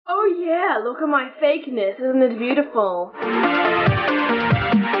Oh yeah, look at my fakeness, isn't it beautiful?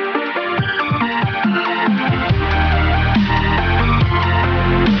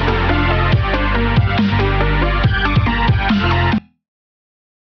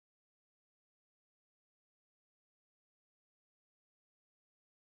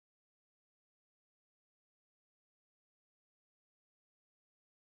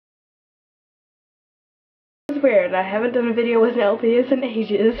 It's weird, I haven't done a video with an LPS in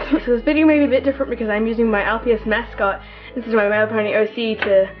ages. So this video may be a bit different because I'm using my LPS mascot instead of my My Little Pony OC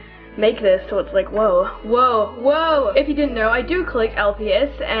to make this, so it's like, whoa, whoa, whoa. If you didn't know, I do collect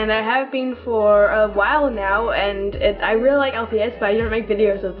LPS, and I have been for a while now, and I really like LPS, but I don't make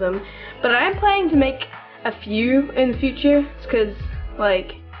videos of them. But I am planning to make a few in the future, because,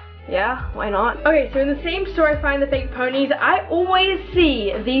 like, yeah, why not? Okay, so in the same store I find the fake ponies, I always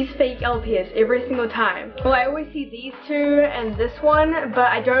see these fake LPS every single time. Well, I always see these two and this one, but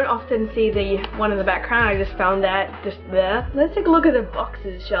I don't often see the one in the background. I just found that just there. Let's take a look at the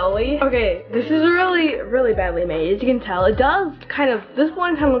boxes, shall we? Okay, this is really, really badly made, as you can tell. It does kind of, this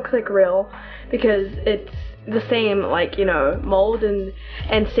one kind of looks like real, because it's the same, like, you know, mold and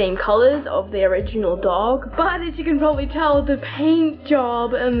same colors of the original dog, but as you can probably tell, the paint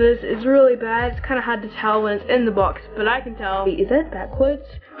job in this is really bad. It's kind of hard to tell when it's in the box, but I can tell. Wait, is that backwards?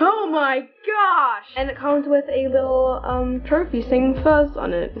 Oh my gosh! And it comes with a little trophy saying first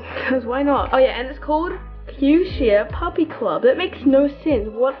on it, because why not? Oh yeah, and it's called Q-Share Puppy Club. That makes no sense.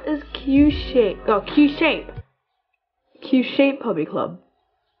 What is Q-Shape? Oh, Q-Shape. Q-Shape Puppy Club.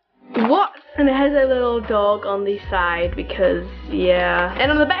 What? And it has a little dog on the side because, yeah.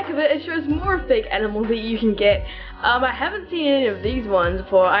 And on the back of it, it shows more fake animals that you can get. I haven't seen any of these ones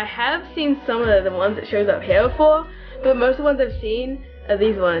before. I have seen some of the ones that shows up here before, but most of the ones I've seen are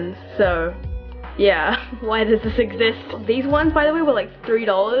these ones, so yeah. Why does this exist? These ones, by the way, were like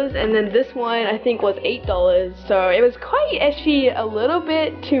 $3, and then this one I think was $8, so it was quite actually a little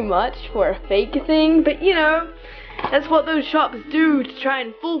bit too much for a fake thing, but you know, that's what those shops do to try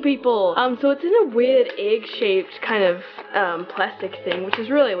and fool people. So it's in a weird egg-shaped kind of plastic thing, which is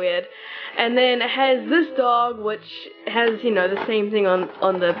really weird. And then it has this dog, which has, you know, the same thing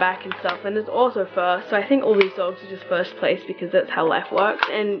on the back and stuff, and it's also fur. So I think all these dogs are just first place because that's how life works.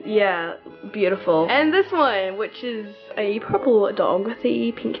 And yeah, beautiful. And this one, which is a purple dog with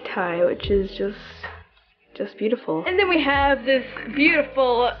a pink tie, which is just beautiful. And then we have this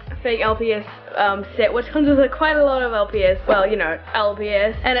beautiful fake LPS set, which comes with quite a lot of LPS. Well, you know,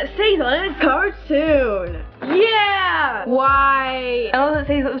 LPS. And it says on it, cartoon. Yeah! Why? And all it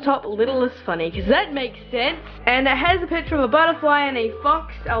says at the top, little is funny, because that makes sense. And it has a picture of a butterfly and a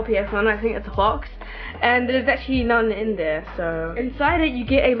fox LPS one. I think it's a fox. And there's actually none in there, so. Inside it, you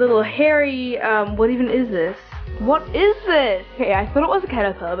get a little hairy, what even is this? What is this? Okay, I thought it was a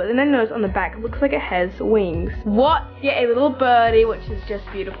caterpillar, but then I noticed on the back, it looks like it has wings. What? You get a little birdie, which is just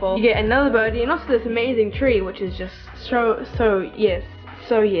beautiful. You get another birdie, and also this amazing tree, which is just so yes.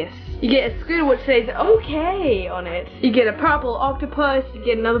 You get a squid, which says okay on it. You get a purple octopus, you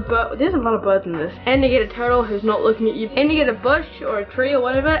get another bird. There's a lot of birds in this. And you get a turtle who's not looking at you. And you get a bush or a tree or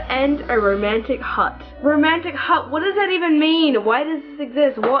whatever, and a romantic hut. Romantic hut, what does that even mean? Why does this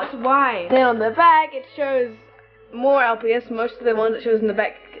exist? Why? Then on the back, it shows more LPS. Most of the ones it shows in the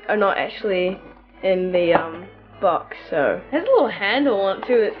back are not actually in the box, so it has a little handle on it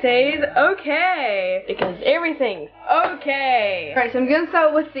too that says okay, because everything's okay. Alright, so I'm gonna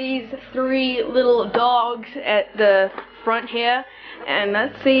start with these three little dogs at the front here, and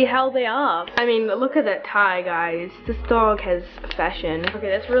let's see how they are. I mean, look at that tie, guys. This dog has fashion. Okay,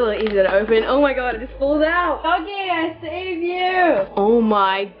 that's really easy to open. Oh my god, it just falls out. Doggy, I save you. Oh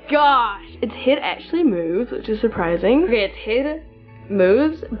my gosh. Its head actually moves, which is surprising. Okay, its head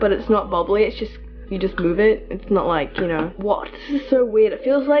moves, but it's not bubbly. It's just, you just move it. It's not like, you know. What? This is so weird. It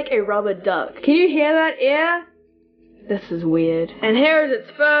feels like a rubber duck. Can you hear that air? This is weird. And here is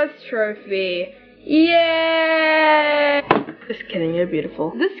its first trophy. Yay! Just kidding, you're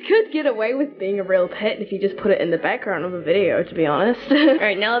beautiful. This could get away with being a real pet if you just put it in the background of a video, to be honest.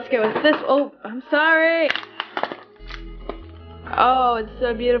 Alright, now let's go with this. Oh, I'm sorry. Oh, it's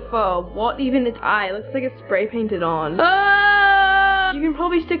so beautiful. What even its eye? It looks like it's spray painted on. Ah! You can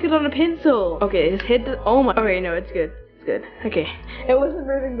probably stick it on a pencil. Okay, his head does, oh my, okay, no, it's good. It's good. Okay. It wasn't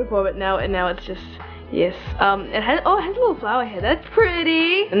moving before, but now it's just, yes. It has, oh, it has a little flower here. That's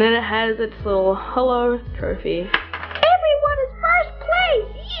pretty. And then it has its little hello trophy. Everyone is first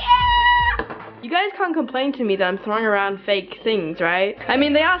place! Yeah! You guys can't complain to me that I'm throwing around fake things, right? I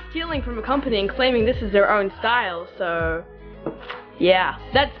mean, they are stealing from a company and claiming this is their own style, so yeah.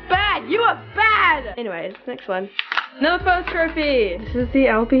 That's bad! You are bad! Anyways, next one. Another first trophy. This is the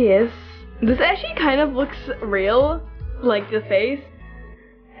LPS. This actually kind of looks real, like the face.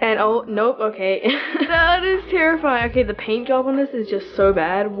 And oh, nope, okay. That is terrifying. Okay, the paint job on this is just so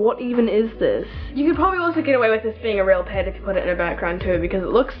bad. What even is this? You could probably also get away with this being a real pet if you put it in a background too, because it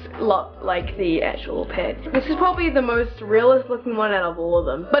looks a lot like the actual pet. This is probably the most realist looking one out of all of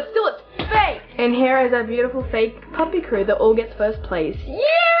them. But still, it's fake! And here is our beautiful fake puppy crew that all gets first place. Yeah!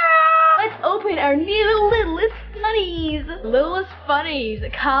 Let's open our new Littlest Funnies! Littlest Funnies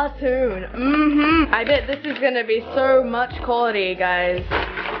cartoon. I bet this is gonna be so much quality, guys.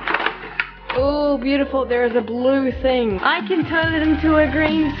 Oh, beautiful. There is a blue thing. I can turn it into a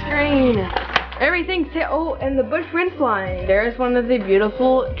green screen. Everything's here. Oh, and the bush went flying. There's one of the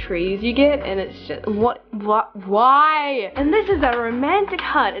beautiful trees you get, and it's just, why? And this is a romantic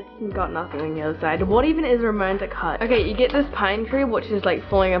hut. It's got nothing on the other side. What even is a romantic hut? Okay, you get this pine tree, which is like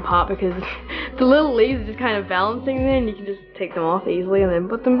falling apart because the little leaves are just kind of balancing there, and you can just take them off easily and then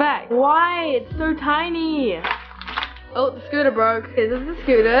put them back. Why? It's so tiny. Oh, the scooter broke. Okay, this is the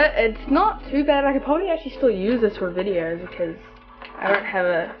scooter. It's not too bad. I could probably actually still use this for videos because I don't have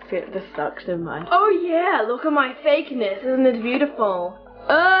a scooter. This sucks, never mind. Oh yeah, look at my fakeness. Isn't it beautiful?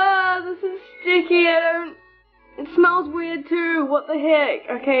 This is sticky. It smells weird too. What the heck?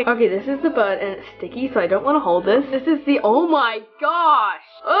 Okay, this is the bird and it's sticky, so I don't want to hold this. This is the, oh my gosh.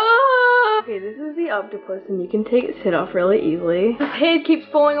 Okay, this is the octopus and you can take its head off really easily. This head keeps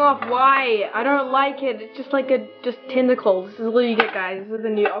falling off. Why? I don't like it. It's just like just tentacles. This is what you get, guys. This is the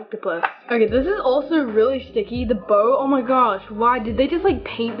new octopus. Okay, this is also really sticky. The bow, oh my gosh. Why? Did they just like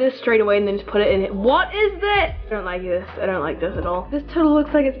paint this straight away and then just put it in it? What is this? I don't like this. I don't like this at all. This turtle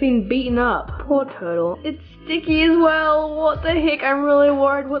looks like it's been beaten up. Poor turtle. It's sticky as well. What the heck? I'm really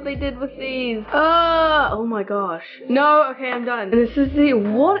worried what they did with these. Oh my gosh. No, okay, I'm done. And this is the,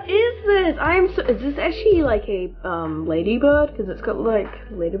 what is this? Is this actually like a ladybird? Because it's got like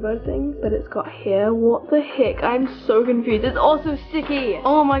ladybird things, but it's got hair. What the heck? I'm so confused. It's also sticky.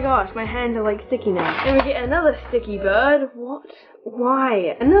 Oh my gosh, my hands are like sticky now. And we get another sticky bird. What?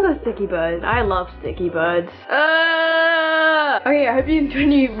 Why? Another sticky bird. I love sticky birds. Okay, I hope you enjoyed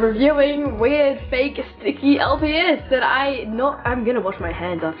me reviewing weird, fake, sticky LPS that I'm gonna wash my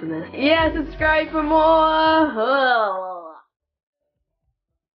hands after this. Yeah, subscribe for more.